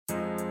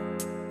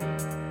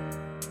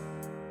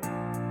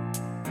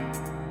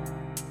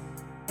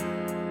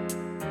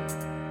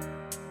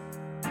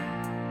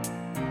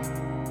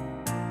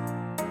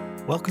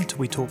Welcome to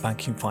We Talk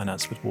Banking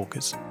Finance with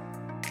Walkers,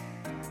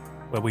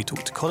 where we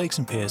talk to colleagues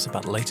and peers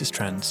about the latest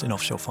trends in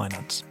offshore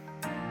finance.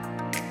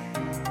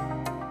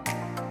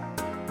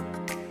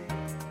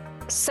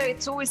 So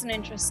it's always an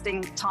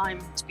interesting time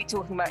to be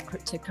talking about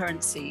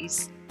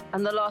cryptocurrencies,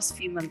 and the last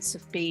few months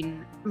have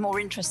been more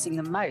interesting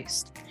than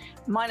most.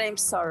 My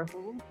name's Sara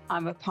Hall.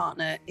 I'm a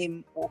partner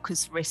in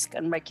Walkers Risk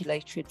and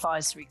Regulatory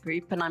Advisory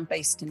Group, and I'm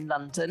based in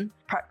London,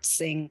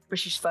 practicing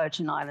British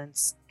Virgin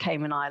Islands,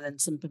 Cayman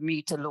Islands, and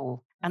Bermuda law.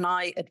 And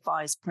I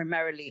advise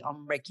primarily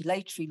on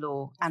regulatory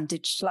law and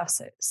digital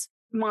assets.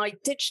 My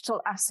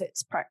digital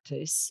assets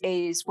practice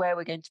is where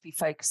we're going to be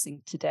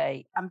focusing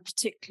today, and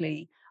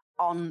particularly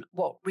on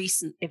what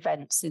recent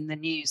events in the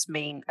news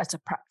mean at a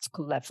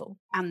practical level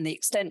and the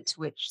extent to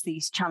which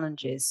these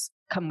challenges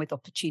come with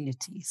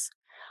opportunities.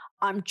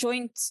 I'm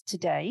joined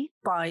today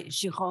by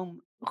Jerome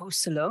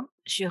Rousselot.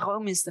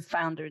 Jerome is the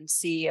founder and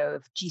CEO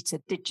of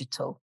Jita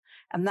Digital,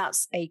 and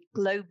that's a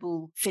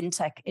global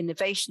fintech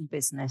innovation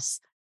business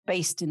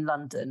based in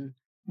London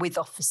with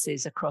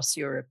offices across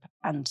Europe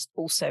and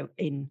also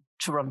in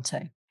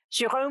Toronto.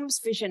 Jerome's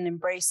vision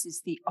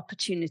embraces the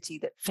opportunity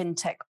that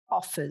fintech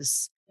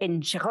offers, in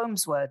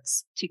Jerome's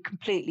words, to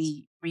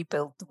completely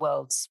rebuild the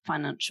world's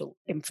financial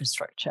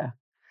infrastructure.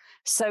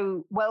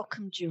 So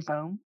welcome,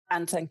 Jerome,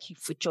 and thank you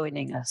for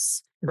joining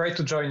us. Great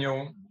to join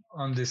you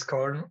on this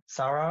call,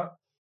 Sarah.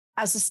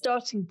 As a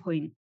starting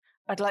point,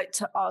 I'd like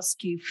to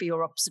ask you for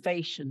your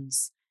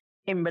observations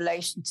in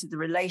relation to the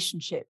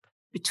relationship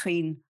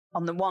between,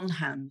 on the one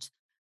hand,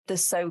 the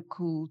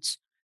so-called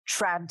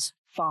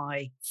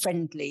TradFi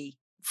friendly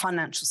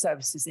financial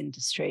services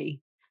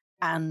industry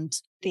and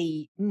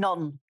the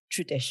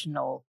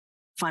non-traditional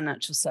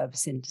financial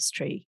service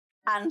industry,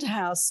 and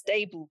how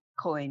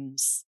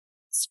stablecoins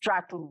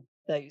straddle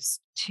those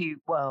two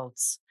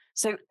worlds.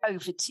 So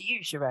over to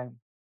you, Jerome.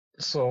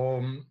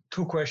 So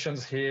two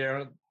questions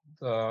here,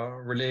 the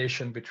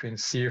relation between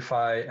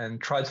CFI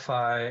and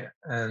TradFi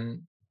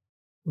and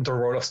the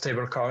role of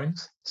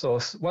stablecoins. So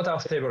what are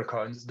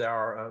stablecoins? They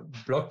are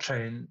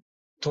blockchain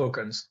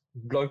tokens,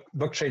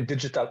 blockchain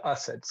digital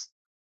assets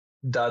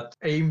that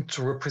aim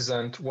to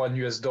represent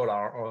 $1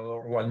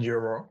 or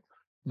 €1,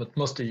 but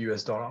mostly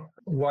US dollar.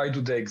 Why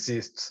do they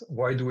exist?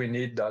 Why do we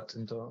need that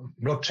in the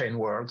blockchain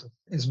world?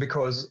 It's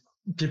because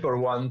people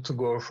want to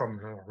go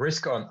from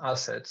risk-on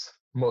assets,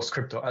 most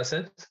crypto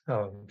assets,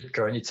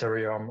 Bitcoin,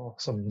 Ethereum, or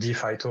some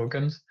DeFi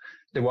tokens.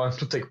 They want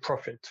to take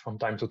profit from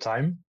time to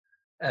time.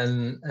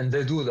 And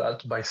they do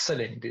that by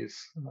selling these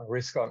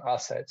risk-on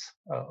assets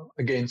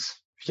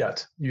against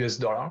fiat, US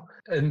dollar.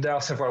 And there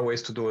are several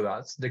ways to do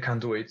that. They can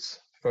do it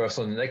first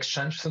on an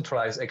exchange,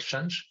 centralized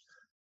exchange,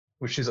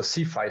 which is a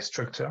CeFi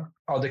structure,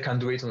 or they can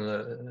do it on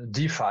a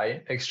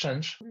DeFi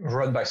exchange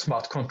run by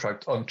smart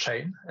contract on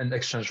chain and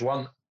exchange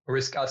one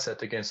risk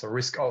asset against a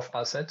risk-off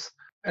asset.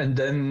 And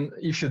then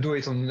if you do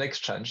it on an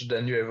exchange,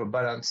 then you have a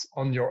balance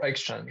on your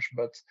exchange,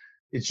 but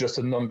it's just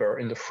a number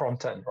in the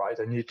front end, right?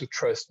 And you need to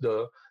trust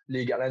the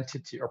legal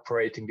entity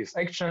operating this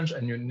exchange,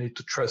 and you need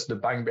to trust the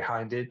bank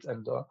behind it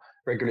and the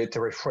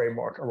regulatory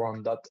framework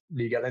around that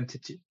legal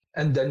entity.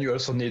 And then you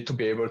also need to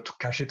be able to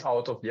cash it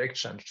out of the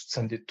exchange,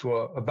 send it to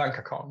a bank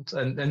account.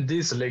 And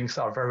these links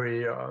are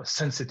very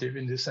sensitive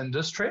in this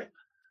industry.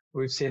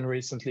 We've seen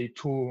recently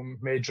two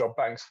major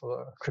banks for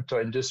the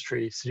crypto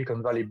industry,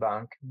 Silicon Valley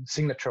Bank and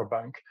Signature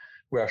Bank,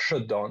 were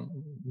shut down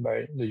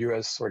by the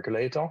US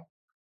regulator.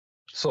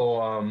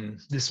 So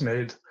this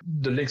made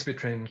the links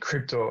between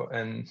crypto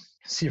and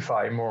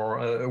CeFi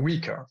more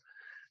weaker.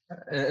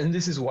 And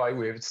this is why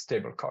we have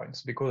stable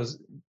coins,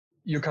 because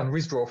you can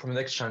withdraw from an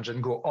exchange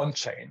and go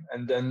on-chain,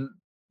 and then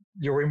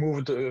you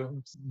remove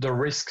the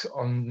risk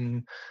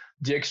on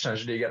the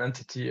exchange legal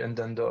entity, and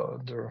then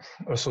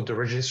also the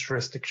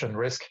restriction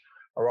risk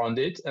around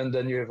it, and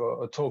then you have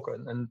a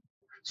token. And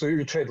so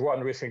you trade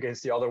one risk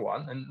against the other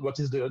one. And what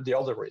is the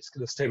other risk?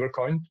 The stable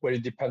coin? Well,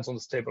 it depends on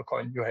the stable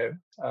coin you have.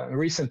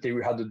 Recently,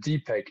 we had a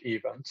DPEG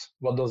event.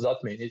 What does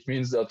that mean? It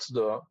means that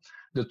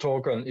the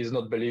token is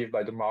not believed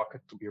by the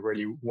market to be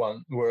really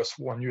worth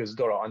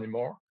 $1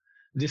 anymore.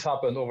 This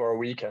happened over a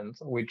weekend,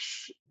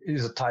 which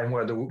is a time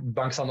where the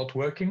banks are not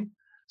working,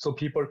 so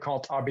people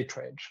can't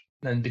arbitrage.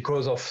 And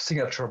because of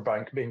Signature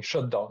Bank being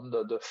shut down,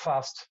 the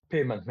fast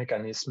payment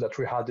mechanism that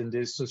we had in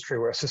this industry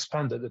were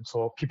suspended, and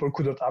so people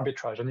couldn't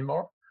arbitrage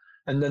anymore.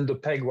 And then the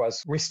peg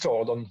was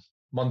restored on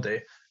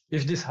Monday.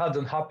 If this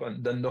hadn't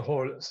happened, then the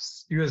whole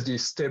USD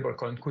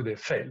stablecoin could have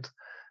failed.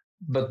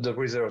 But the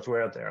reserves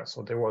were there,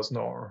 so there was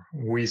no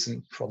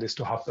reason for this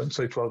to happen.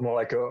 So it was more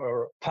like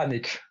a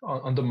panic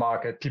on the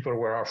market. People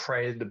were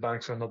afraid, the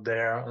banks were not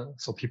there,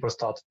 so people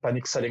started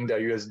panic selling their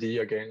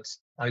USD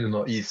against,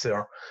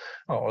 Ether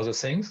or other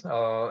things.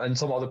 And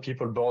some other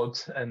people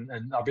bought and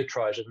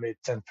arbitrage and made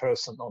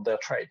 10% on their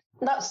trade.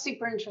 That's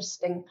super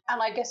interesting.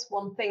 And I guess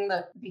one thing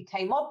that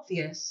became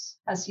obvious,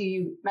 as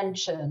you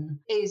mentioned,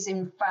 is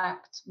in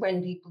fact,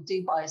 when people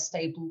do buy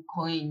stable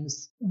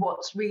coins,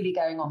 what's really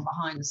going on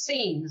behind the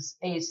scenes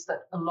is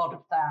that a lot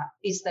of that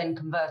is then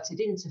converted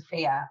into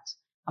fiat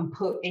and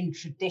put in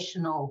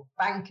traditional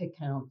bank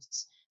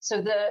accounts.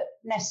 So there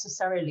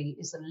necessarily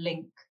is a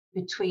link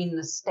between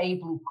the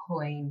stable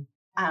coin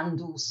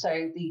and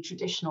also the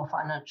traditional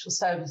financial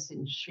service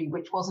industry,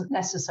 which wasn't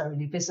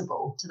necessarily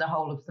visible to the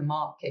whole of the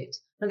market.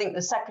 I think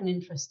the second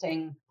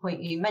interesting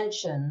point you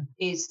mentioned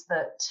is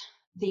that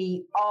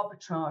the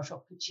arbitrage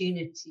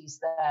opportunities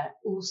there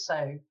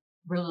also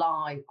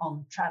rely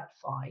on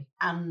TradFi.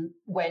 And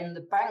when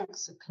the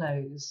banks are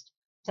closed,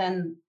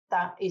 then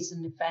that is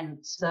an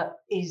event that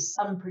is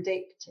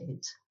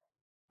unpredicted.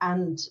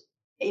 And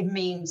it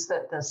means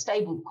that the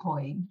stable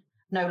coin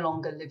no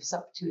longer lives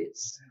up to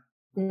its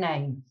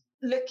name.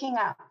 Looking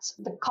at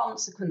the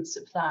consequence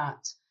of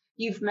that,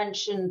 you've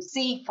mentioned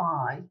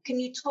DeFi. Can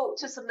you talk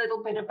to us a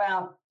little bit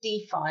about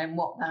DeFi and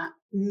what that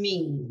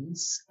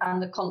means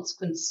and the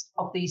consequence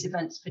of these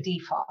events for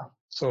DeFi?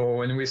 So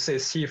when we say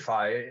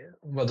CeFi,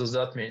 what does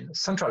that mean?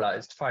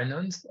 Centralized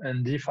finance,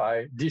 and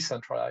DeFi,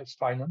 decentralized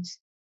finance.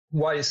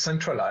 Why is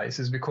centralized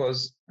is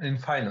because in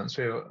finance,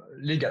 we have a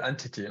legal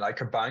entity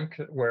like a bank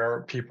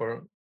where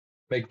people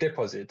make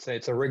deposits.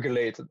 It's a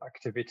regulated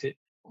activity.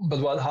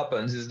 But what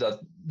happens is that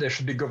there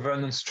should be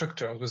governance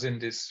structures within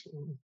this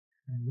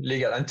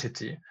legal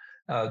entity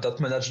that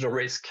manage the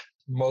risk.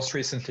 Most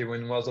recently,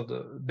 when one of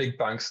the big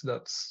banks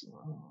that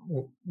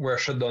were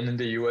shut down in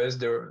the US,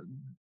 there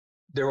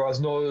was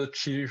no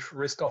chief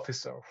risk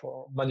officer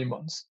for many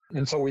months.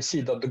 And so we see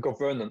that the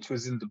governance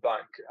within the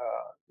bank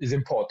is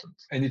important,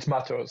 and it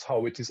matters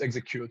how it is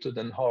executed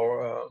and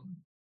how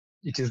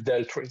it is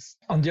dealt with.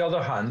 On the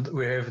other hand,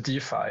 we have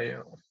DeFi.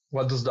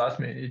 What does that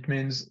mean? It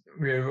means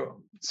we have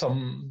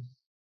some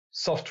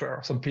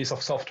piece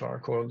of software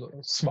called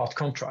smart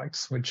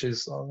contracts, which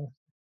is a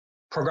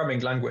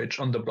programming language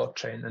on the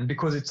blockchain. And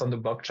because it's on the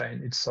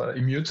blockchain, it's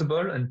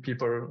immutable, and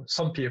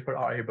some people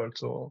are able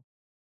to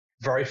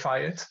verify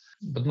it,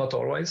 but not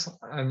always.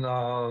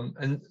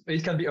 And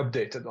it can be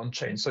updated on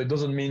chain. So it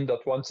doesn't mean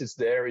that once it's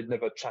there, it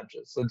never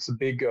changes. So it's a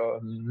big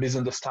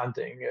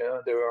misunderstanding.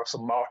 There are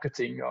some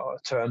marketing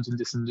terms in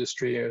this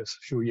industry a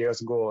few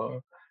years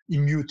ago.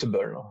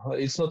 Immutable.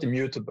 It's not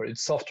immutable.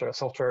 It's software.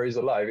 Software is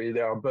alive.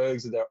 There are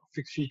bugs. There are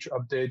fixed feature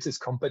updates. It's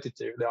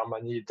competitive. There are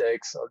many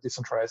DEX,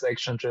 decentralized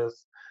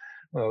exchanges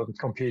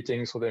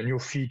competing. So there are new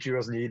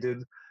features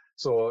needed.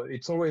 So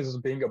it's always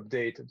being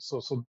updated. So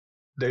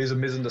there is a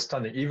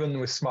misunderstanding. Even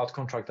with smart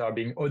contracts that are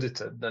being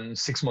audited, then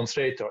 6 months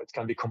later, it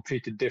can be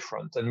completely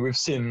different. And we've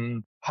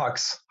seen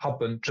hacks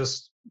happen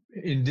just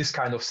in this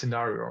kind of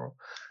scenario.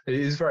 It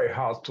is very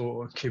hard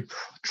to keep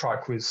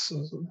track with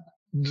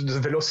the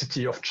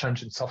velocity of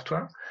change in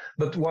software.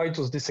 But why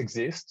does this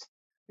exist?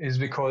 Is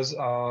because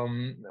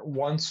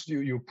once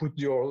you put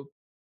your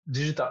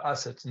digital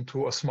assets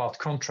into a smart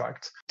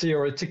contract,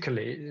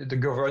 theoretically, the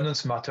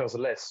governance matters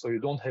less. So you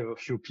don't have a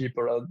few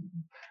people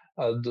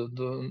at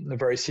the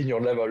very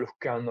senior level who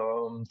can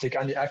take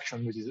any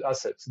action with these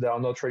assets. They are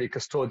not really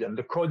custodian.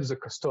 The code is a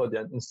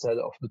custodian instead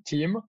of the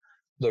team,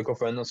 the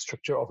governance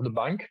structure of the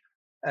bank.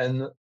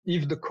 And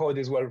if the code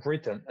is well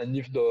written, and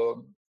if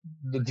the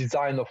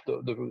design of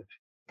the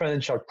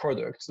financial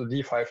product, the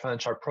DeFi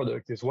financial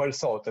product, is well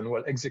thought and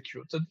well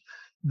executed,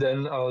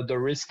 then the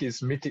risk is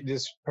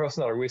this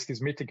personal risk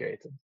is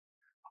mitigated.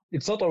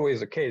 It's not always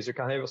the case. You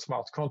can have a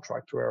smart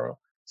contract where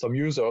some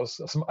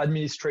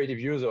administrative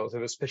users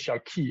have a special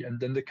key,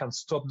 and then they can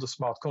stop the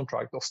smart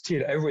contract or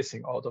steal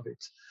everything out of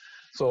it.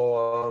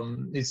 So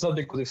it's not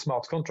because it's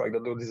smart contract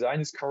that the design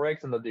is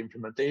correct and that the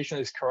implementation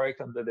is correct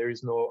and that there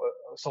is no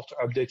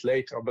software update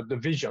later. But the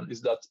vision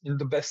is that in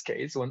the best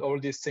case, when all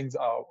these things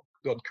are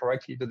done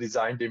correctly, the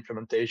design, the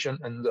implementation,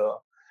 and the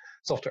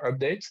software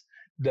updates,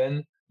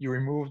 then you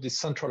remove this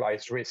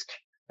centralized risk.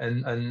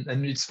 And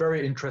it's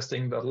very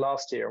interesting that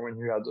last year, when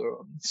you had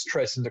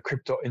stress in the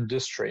crypto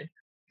industry,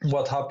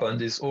 what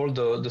happened is all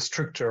the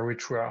structure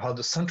which had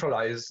a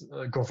centralized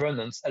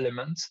governance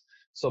element,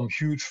 some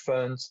huge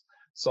funds,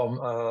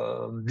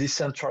 some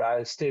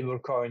decentralized stable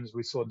coins.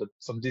 We saw that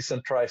some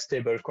decentralized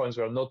stable coins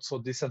were not so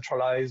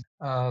decentralized.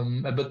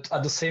 But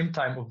at the same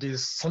time, of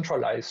these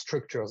centralized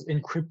structures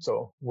in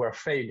crypto were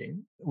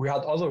failing. We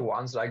had other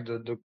ones like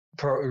the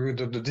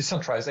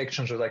decentralized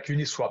exchanges like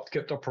Uniswap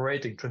kept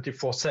operating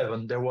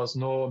 24/7. There was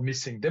no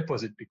missing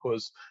deposit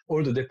because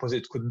all the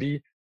deposits could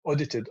be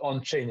audited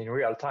on chain in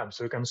real time.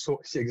 So you can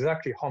see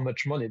exactly how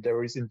much money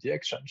there is in the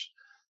exchange.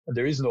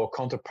 There is no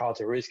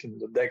counterparty risk in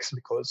the DEX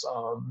because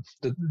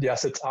the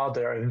assets are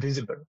there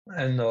invisible.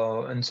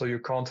 And so you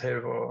can't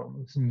have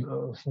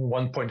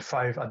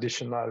 1.5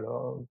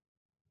 additional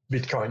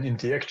Bitcoin in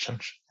the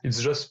exchange.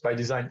 It's just by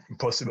design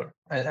impossible.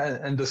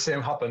 And the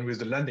same happened with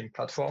the lending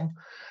platform.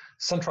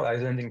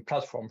 Centralized lending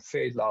platform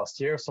failed last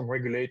year, some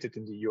regulated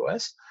in the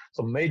US,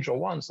 some major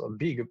ones,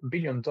 big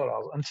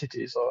billion-dollar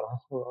entities,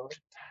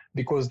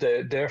 because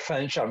their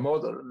financial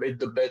model made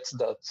the bet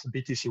that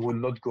BTC would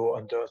not go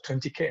under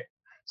 20K.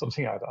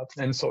 something like that.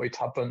 And so it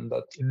happened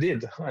that it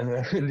did. And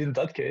in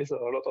that case, a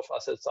lot of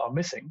assets are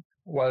missing.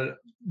 While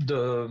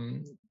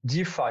the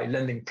DeFi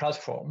lending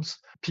platforms,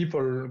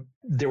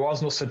 there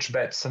was no such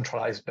bet,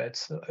 centralized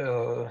bets,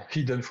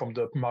 hidden from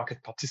the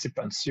market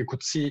participants. You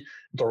could see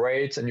the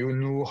rates and you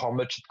knew how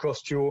much it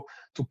cost you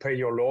to pay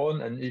your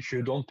loan. And if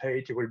you don't pay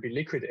it, you will be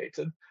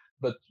liquidated.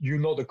 But you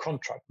know the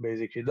contract,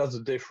 basically. That's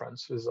the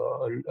difference with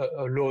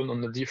a loan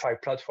on the DeFi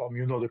platform.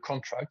 You know the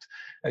contract,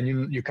 and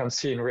you can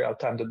see in real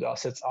time that the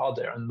assets are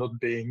there and not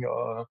being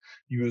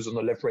used on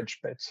a leverage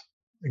bet.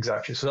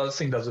 Exactly. So I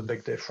think that's a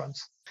big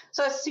difference.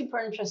 So that's super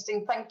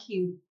interesting. Thank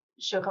you,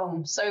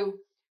 Jerome. So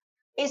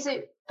is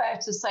it fair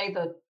to say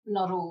that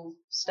not all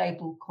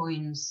stable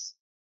coins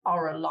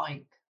are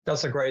alike?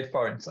 That's a great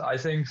point. I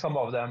think some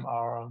of them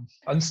are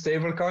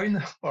unstable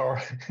coin, or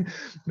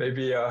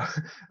maybe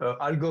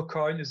algo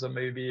coin is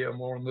maybe a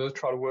more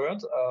neutral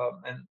word,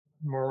 and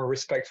more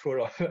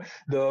respectful of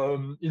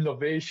the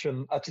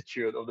innovation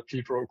attitude of the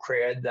people who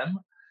create them.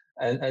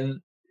 And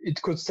it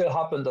could still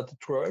happen that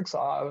it works.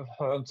 I've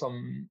heard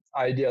some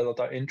ideas that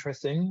are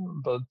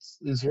interesting, but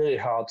it's really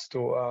hard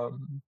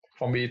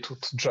for me to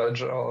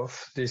judge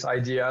of these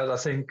ideas. I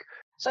think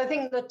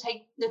the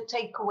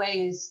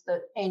takeaway is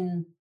that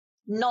in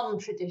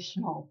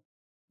non-traditional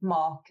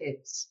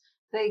markets,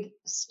 they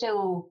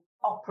still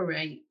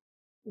operate,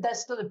 they're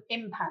still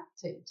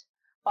impacted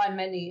by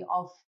many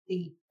of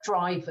the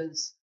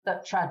drivers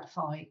that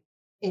TradFi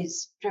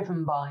is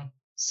driven by.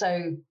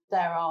 So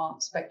there are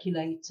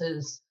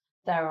speculators,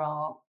 there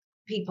are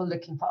people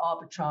looking for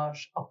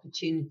arbitrage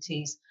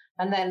opportunities,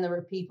 and then there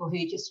are people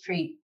who just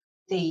treat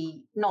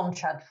the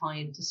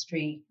non-TradFi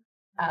industry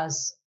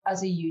as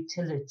a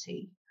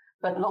utility.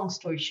 But long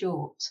story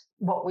short,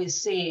 what we're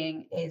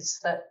seeing is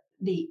that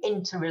the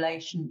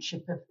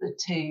interrelationship of the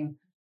two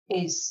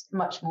is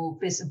much more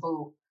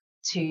visible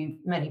to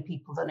many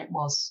people than it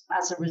was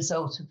as a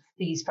result of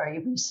these very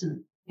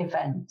recent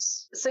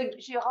events. So,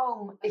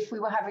 Jerome, if we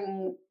were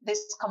having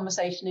this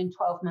conversation in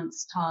 12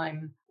 months'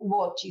 time,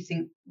 what do you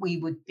think we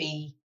would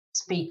be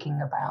speaking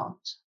about?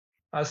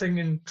 I think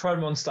in 12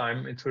 months'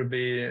 time, it will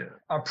be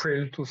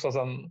April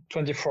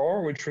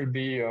 2024, which will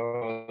be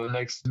the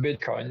next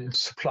Bitcoin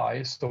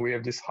supply. So we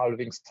have this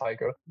halving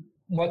cycle.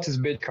 What is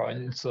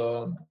Bitcoin?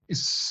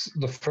 It's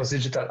the first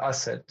digital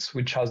asset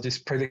which has this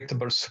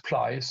predictable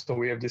supply. So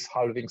we have this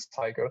halving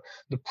cycle.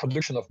 The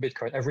production of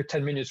Bitcoin, every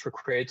 10 minutes we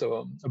create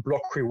a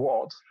block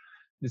reward.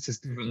 This is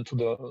given to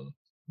the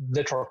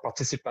network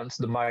participants,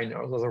 the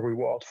miners, as a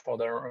reward for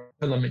their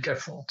economic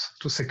effort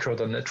to secure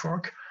the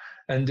network.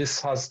 And this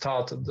has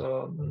started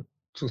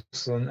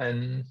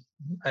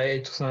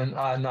 2008,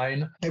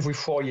 2009. Every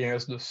 4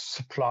 years, the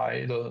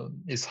supply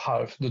is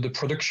halved. The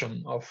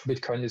production of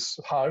Bitcoin is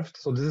halved.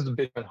 So this is the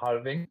Bitcoin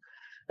halving.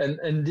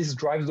 And this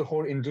drives the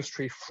whole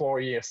industry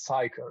 4-year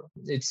cycle.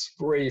 It's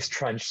a really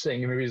strange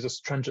thing. Maybe it's the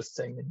strangest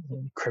thing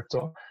in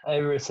crypto.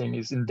 Everything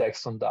is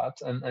indexed on that.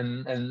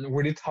 And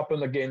will it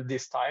happen again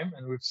this time?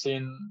 And we've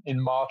seen in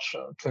March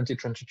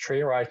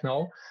 2023 right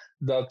now,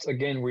 that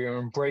again we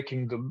are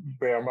breaking the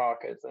bear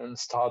market and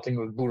starting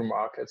with bull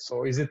market.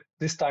 So is it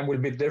this time will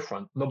be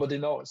different? Nobody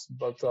knows.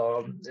 But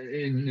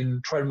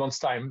in 12 months'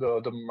 time,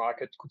 the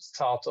market could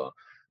start a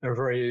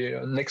very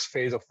next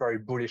phase of very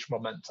bullish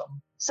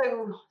momentum.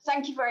 So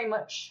thank you very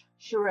much,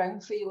 Jerome,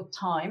 for your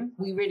time.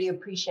 We really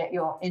appreciate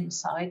your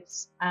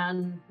insights,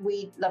 and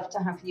we'd love to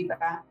have you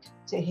back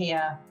to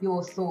hear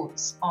your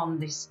thoughts on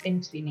this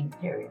intervening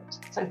period.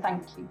 So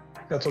thank you.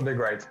 That would be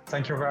great.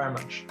 Thank you very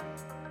much.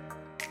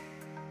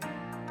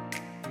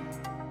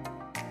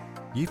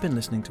 You've been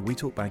listening to We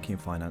Talk Banking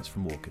and Finance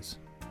from Walkers.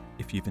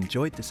 If you've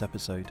enjoyed this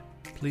episode,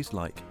 please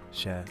like,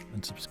 share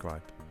and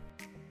subscribe.